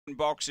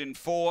box in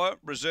 4.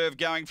 Reserve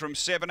going from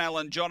 7,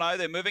 Alan Jono.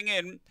 They're moving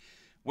in.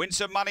 Win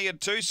some money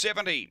at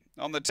 270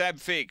 on the tab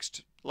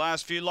fixed.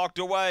 Last few locked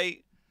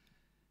away.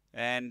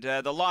 And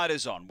the light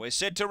is on. We're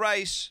set to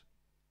race.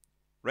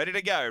 Ready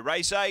to go.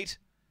 Race 8.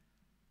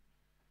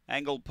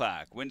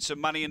 Angle-Park. Win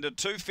some money into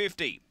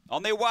 250.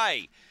 On their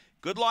way.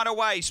 Good line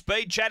away.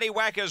 Speed. Chatty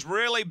Whacker's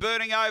really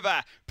burning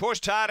over.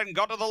 Pushed hard and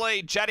got to the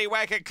lead. Chatty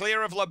Whacker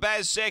clear of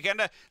Labaz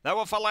second. They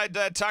were followed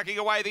tucking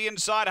away the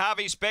inside.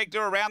 Harvey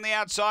Spectre around the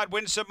outside.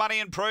 Wins some money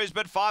and proves,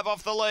 but 5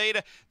 off the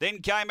lead.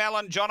 Then came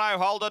Alan Jono,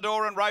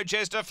 Holdador and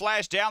Rochester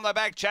Flash. Down the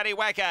back, Chatty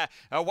Whacker.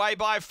 Away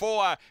by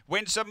 4.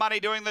 Wins some money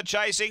doing the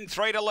chasing.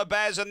 3 to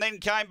Labaz, and then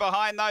came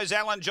behind those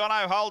Alan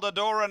Jono,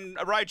 Holdador and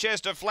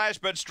Rochester Flash,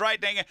 but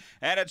straightening.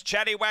 And it's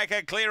Chatty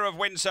Whacker clear of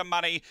Win Some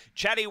Money.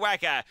 Chatty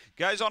Whacker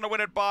goes on to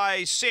win it by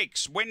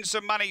 6. Win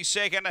Some Money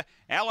second.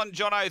 Alan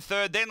Jono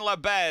third. Then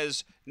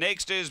Labaz.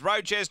 Next is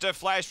Rochester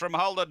Flash from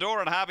Holdador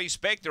and Harvey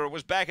Spectre. It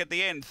was back at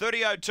the end.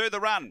 30.02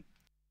 the run.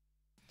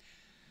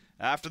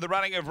 After the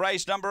running of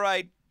race number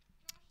 8.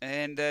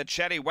 And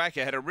Chatty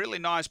Whacker had a really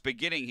nice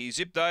beginning. He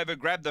zipped over,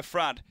 grabbed the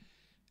front.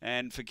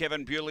 And for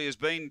Kevin Bewley has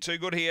been too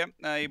good here.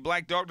 A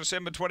Black Dog,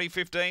 December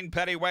 2015.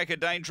 Paddy Whacker,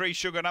 Daintree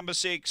Sugar, number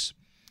 6.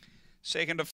 Second to